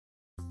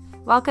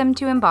Welcome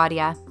to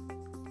Embodia.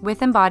 With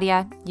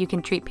Embodia, you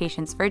can treat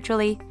patients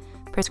virtually,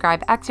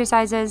 prescribe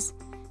exercises,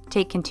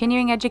 take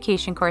continuing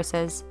education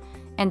courses,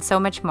 and so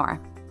much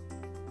more.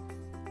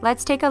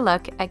 Let's take a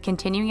look at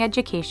continuing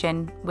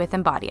education with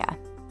Embodia.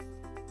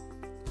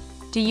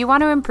 Do you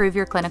want to improve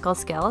your clinical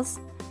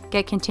skills,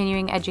 get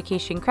continuing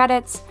education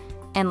credits,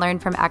 and learn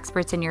from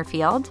experts in your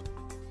field?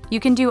 You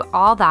can do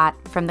all that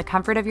from the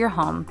comfort of your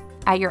home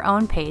at your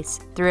own pace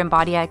through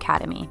Embodia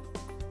Academy.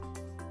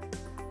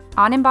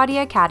 On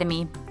Embodia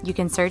Academy, you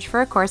can search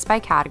for a course by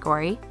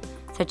category,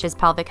 such as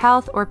pelvic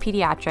health or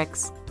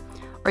pediatrics,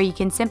 or you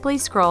can simply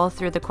scroll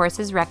through the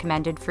courses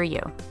recommended for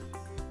you.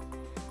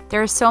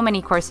 There are so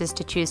many courses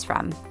to choose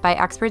from by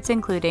experts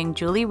including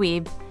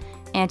Weibe,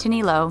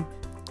 Antony Lo,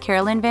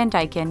 Carolyn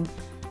Vandyken,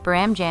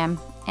 Bahram Jam,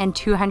 and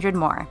 200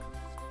 more.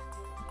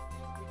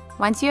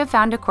 Once you have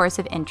found a course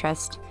of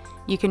interest,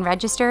 you can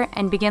register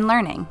and begin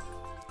learning.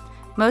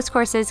 Most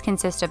courses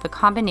consist of a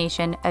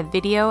combination of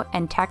video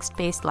and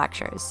text-based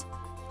lectures.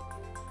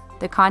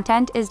 The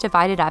content is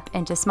divided up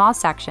into small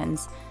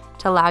sections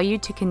to allow you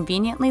to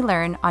conveniently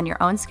learn on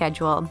your own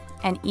schedule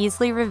and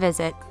easily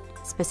revisit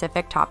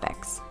specific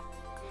topics.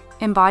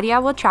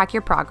 Embodia will track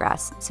your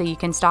progress so you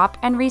can stop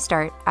and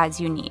restart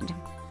as you need.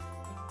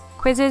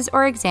 Quizzes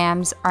or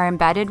exams are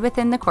embedded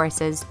within the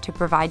courses to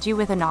provide you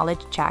with a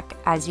knowledge check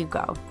as you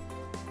go.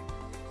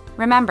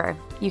 Remember,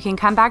 you can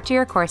come back to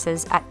your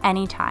courses at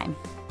any time.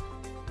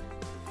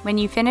 When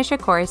you finish a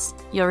course,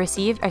 you'll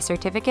receive a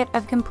certificate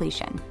of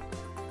completion.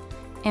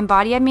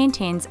 Embodia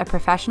maintains a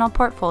professional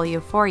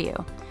portfolio for you,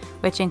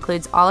 which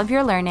includes all of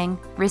your learning,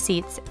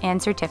 receipts, and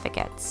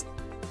certificates.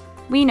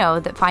 We know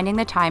that finding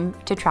the time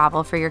to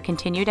travel for your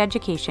continued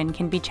education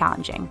can be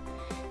challenging,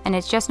 and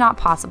it's just not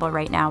possible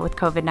right now with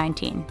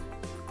COVID-19.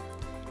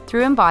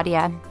 Through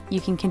Embodia,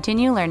 you can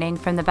continue learning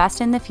from the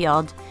best in the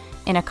field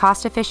in a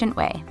cost-efficient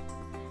way,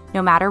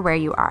 no matter where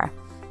you are.